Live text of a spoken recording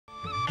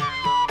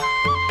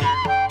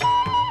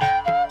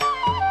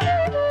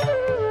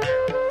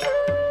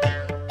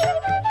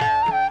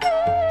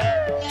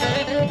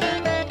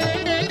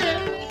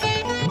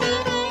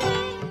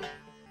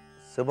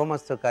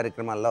శుభమస్తు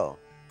కార్యక్రమంలో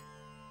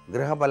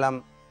గృహబలం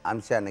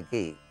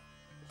అంశానికి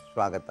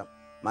స్వాగతం.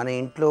 మన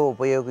ఇంట్లో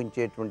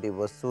ఉపయోగించేటువంటి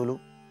వస్తువులు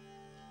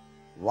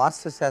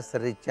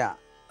వాస్తుశాస్త్రరీత్యా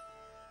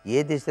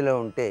ఏ దిశలో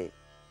ఉంటే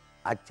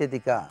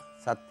అత్యధిక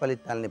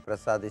సత్ఫలితాల్ని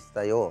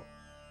ప్రసాదిస్తాయో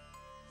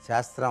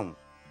శాస్త్రం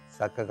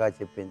చక్కగా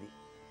చెప్పింది.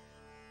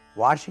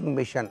 వాషింగ్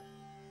మిషన్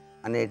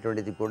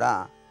అనేటువంటిది కూడా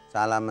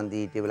చాలామంది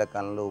ఇటీవల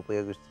కాలంలో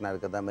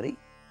ఉపయోగిస్తున్నారు కదా. మరి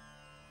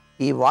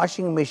ఈ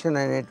వాషింగ్ మిషన్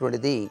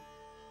అనేటువంటిది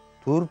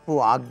తూర్పు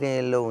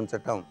ఆగ్నేయంలో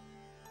ఉంచటం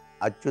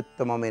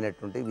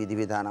అత్యుత్తమమైనటువంటి విధి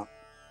విధానం.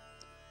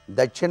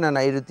 దక్షిణ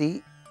నైరుతి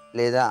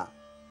లేదా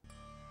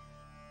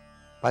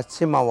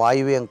పశ్చిమ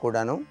వాయువ్యం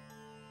కూడాను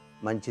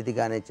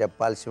మంచిదిగానే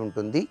చెప్పాల్సి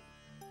ఉంటుంది.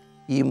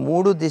 ఈ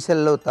మూడు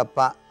దిశల్లో తప్ప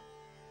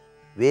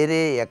వేరే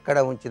ఎక్కడ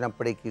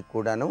ఉంచినప్పటికీ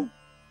కూడాను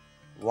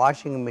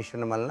వాషింగ్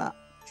మిషన్ వలన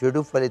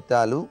చెడు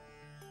ఫలితాలు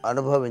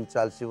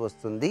అనుభవించాల్సి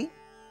వస్తుంది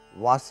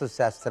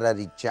వాస్తుశాస్త్ర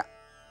రీత్యా.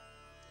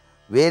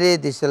 వేరే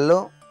దిశల్లో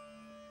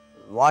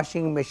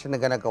వాషింగ్ మిషన్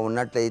కనుక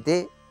ఉన్నట్లయితే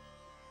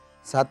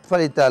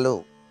సత్ఫలితాలు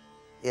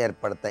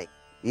ఏర్పడతాయి.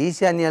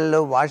 ఈశాన్యంలో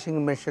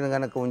వాషింగ్ మిషన్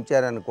కనుక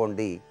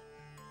ఉంచారనుకోండి,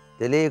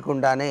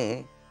 తెలియకుండానే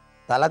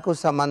తలకు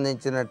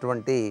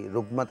సంబంధించినటువంటి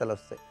రుగ్మతలు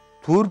వస్తాయి.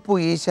 తూర్పు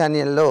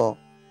ఈశాన్యంలో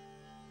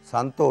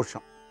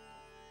సంతోషం,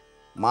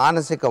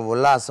 మానసిక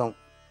ఉల్లాసం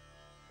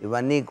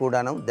ఇవన్నీ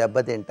కూడాను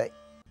దెబ్బతింటాయి.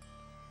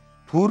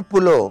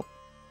 తూర్పులో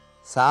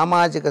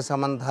సామాజిక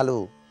సంబంధాలు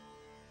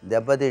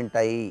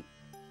దెబ్బతింటాయి.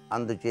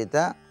 అందుచేత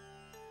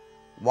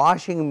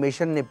వాషింగ్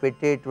మిషన్ని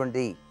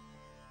పెట్టేటువంటి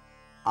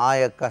ఆ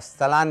యొక్క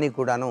స్థలాన్ని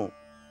కూడాను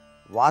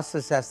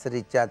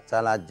వాస్తుశాస్త్రరీత్యా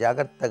చాలా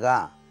జాగ్రత్తగా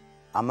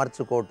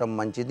అమర్చుకోవటం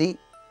మంచిది.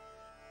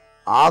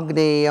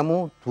 ఆగ్నేయము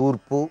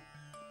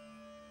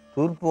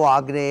తూర్పు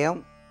ఆగ్నేయం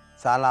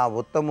చాలా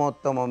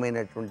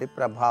ఉత్తమోత్తమైనటువంటి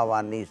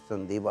ప్రభావాన్ని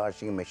ఇస్తుంది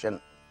వాషింగ్ మిషన్.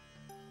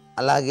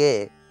 అలాగే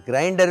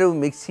గ్రైండరు,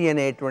 మిక్సీ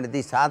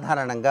అనేటువంటిది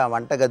సాధారణంగా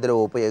వంటగదిలో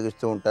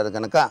ఉపయోగిస్తూ ఉంటారు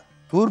కనుక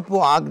తూర్పు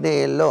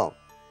ఆగ్నేయంలో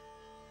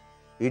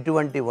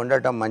ఇటువంటి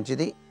ఉండటం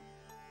మంచిది.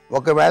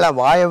 ఒకవేళ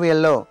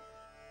వాయవ్యంలో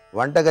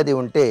వంటగది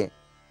ఉంటే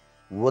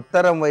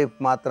ఉత్తరం వైపు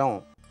మాత్రం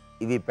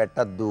ఇవి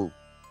పెట్టద్దు.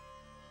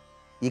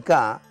 ఇక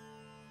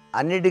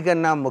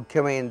అన్నిటికన్నా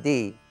ముఖ్యమైనది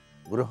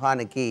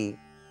గృహానికి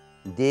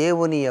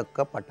దేవుని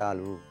యొక్క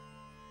పటాలు.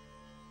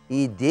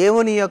 ఈ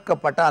దేవుని యొక్క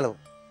పటాలు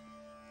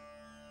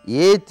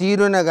ఏ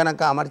తీరున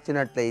గనక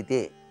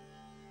అమర్చినట్లయితే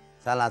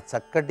చాలా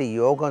చక్కటి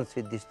యోగం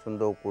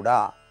సిద్ధిస్తుందో కూడా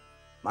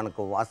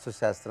మనకు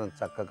వాస్తుశాస్త్రం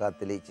చక్కగా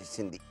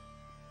తెలియచేసింది.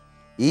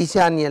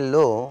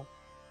 ఈశాన్యంలో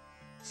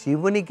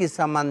శివునికి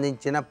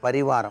సంబంధించిన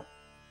పరివారం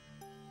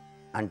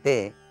అంటే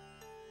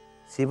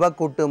శివ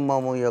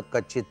కుటుంబము యొక్క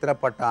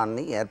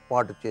చిత్రపటాన్ని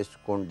ఏర్పాటు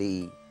చేసుకోండి.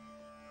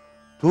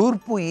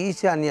 తూర్పు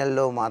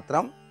ఈశాన్యంలో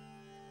మాత్రం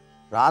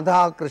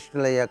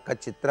రాధాకృష్ణుల యొక్క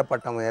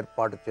చిత్రపటం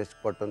ఏర్పాటు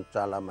చేసుకోవటం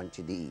చాలా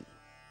మంచిది.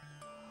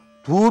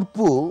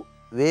 తూర్పు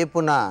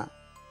వేపున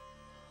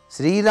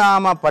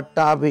శ్రీరామ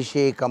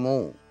పట్టాభిషేకము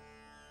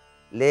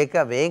లేక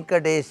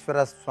వెంకటేశ్వర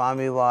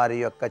స్వామి వారి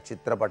యొక్క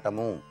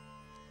చిత్రపటము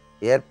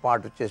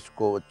ఏర్పాటు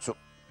చేసుకోవచ్చు.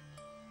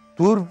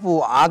 తూర్పు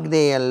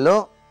ఆగ్నేయంలో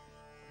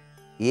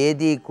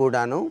ఏదీ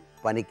కూడాను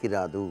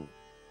పనికిరాదు.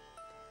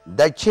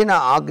 దక్షిణ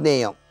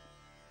ఆగ్నేయం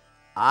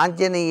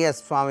ఆంజనేయ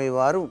స్వామి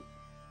వారు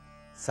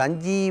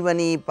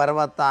సంజీవని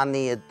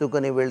పర్వతాన్ని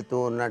ఎత్తుకొని వెళ్తూ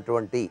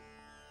ఉన్నటువంటి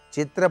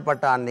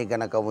చిత్రపటాన్ని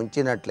గనక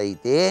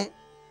ఉంచినట్లయితే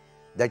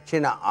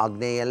దక్షిణ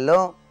ఆగ్నేయంలో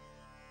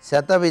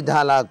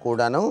శతవిధాలా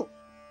కూడాను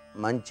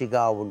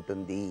మంచిగా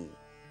ఉంటుంది.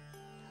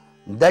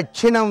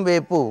 దక్షిణం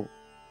వైపు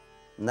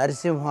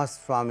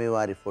నరసింహస్వామి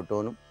వారి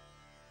ఫోటోను,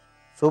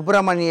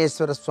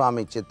 సుబ్రహ్మణ్యేశ్వర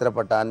స్వామి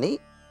చిత్రపటాన్ని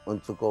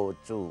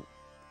ఉంచుకోవచ్చు.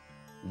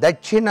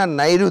 దక్షిణ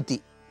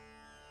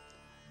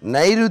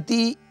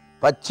నైరుతి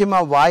పశ్చిమ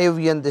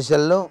వాయువ్యం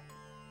దిశల్లో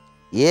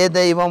ఏ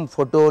దైవం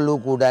ఫోటోలు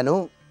కూడాను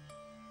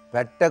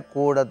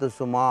పెట్టకూడదు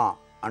సుమా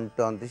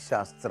అంటోంది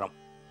శాస్త్రం.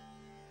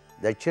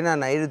 దక్షిణ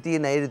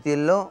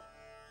నైరుతిలో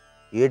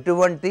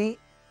ఎటువంటి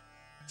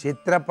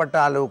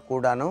చిత్రపటాలు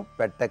కూడాను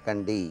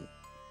పెట్టకండి.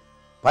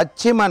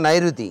 పశ్చిమ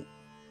నైరుతి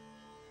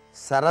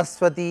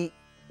సరస్వతీ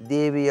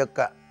దేవి యొక్క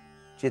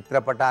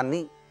చిత్రపటాన్ని,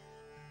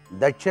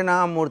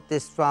 దక్షిణామూర్తి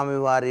స్వామి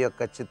వారి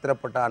యొక్క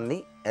చిత్రపటాన్ని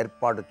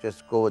ఏర్పాటు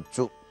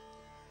చేసుకోవచ్చు.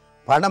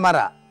 పడమర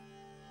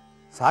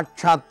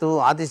సాక్షాత్తు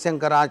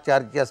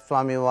ఆదిశంకరాచార్య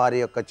స్వామి వారి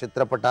యొక్క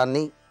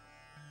చిత్రపటాన్ని,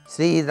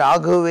 శ్రీ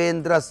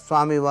రాఘవేంద్ర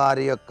స్వామి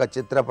వారి యొక్క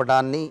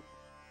చిత్రపటాన్ని,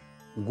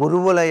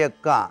 గురువుల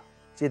యొక్క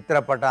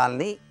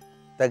చిత్రపటాల్ని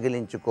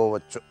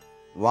తగిలించుకోవచ్చు.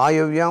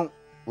 వాయువ్యం,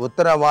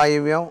 ఉత్తర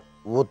వాయువ్యం,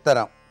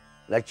 ఉత్తరం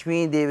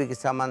లక్ష్మీదేవికి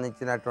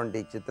సంబంధించినటువంటి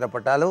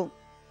చిత్రపటాలు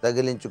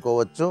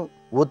తగిలించుకోవచ్చు.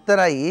 ఉత్తర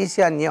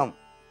ఈశాన్యం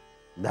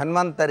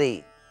ధన్వంతరి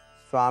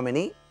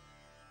స్వామిని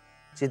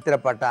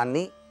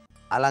చిత్రపటాన్ని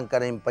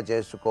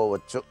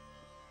అలంకరింపచేసుకోవచ్చు.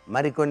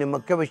 మరికొన్ని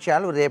ముఖ్య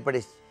విషయాలు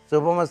రేపటి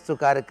శుభమస్తు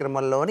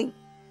కార్యక్రమంలోని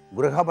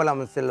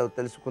గృహబలం అంశంలో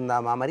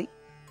తెలుసుకుందామా. మరి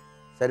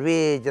సర్వే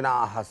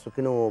జనాః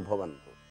సుఖినో భవంతు.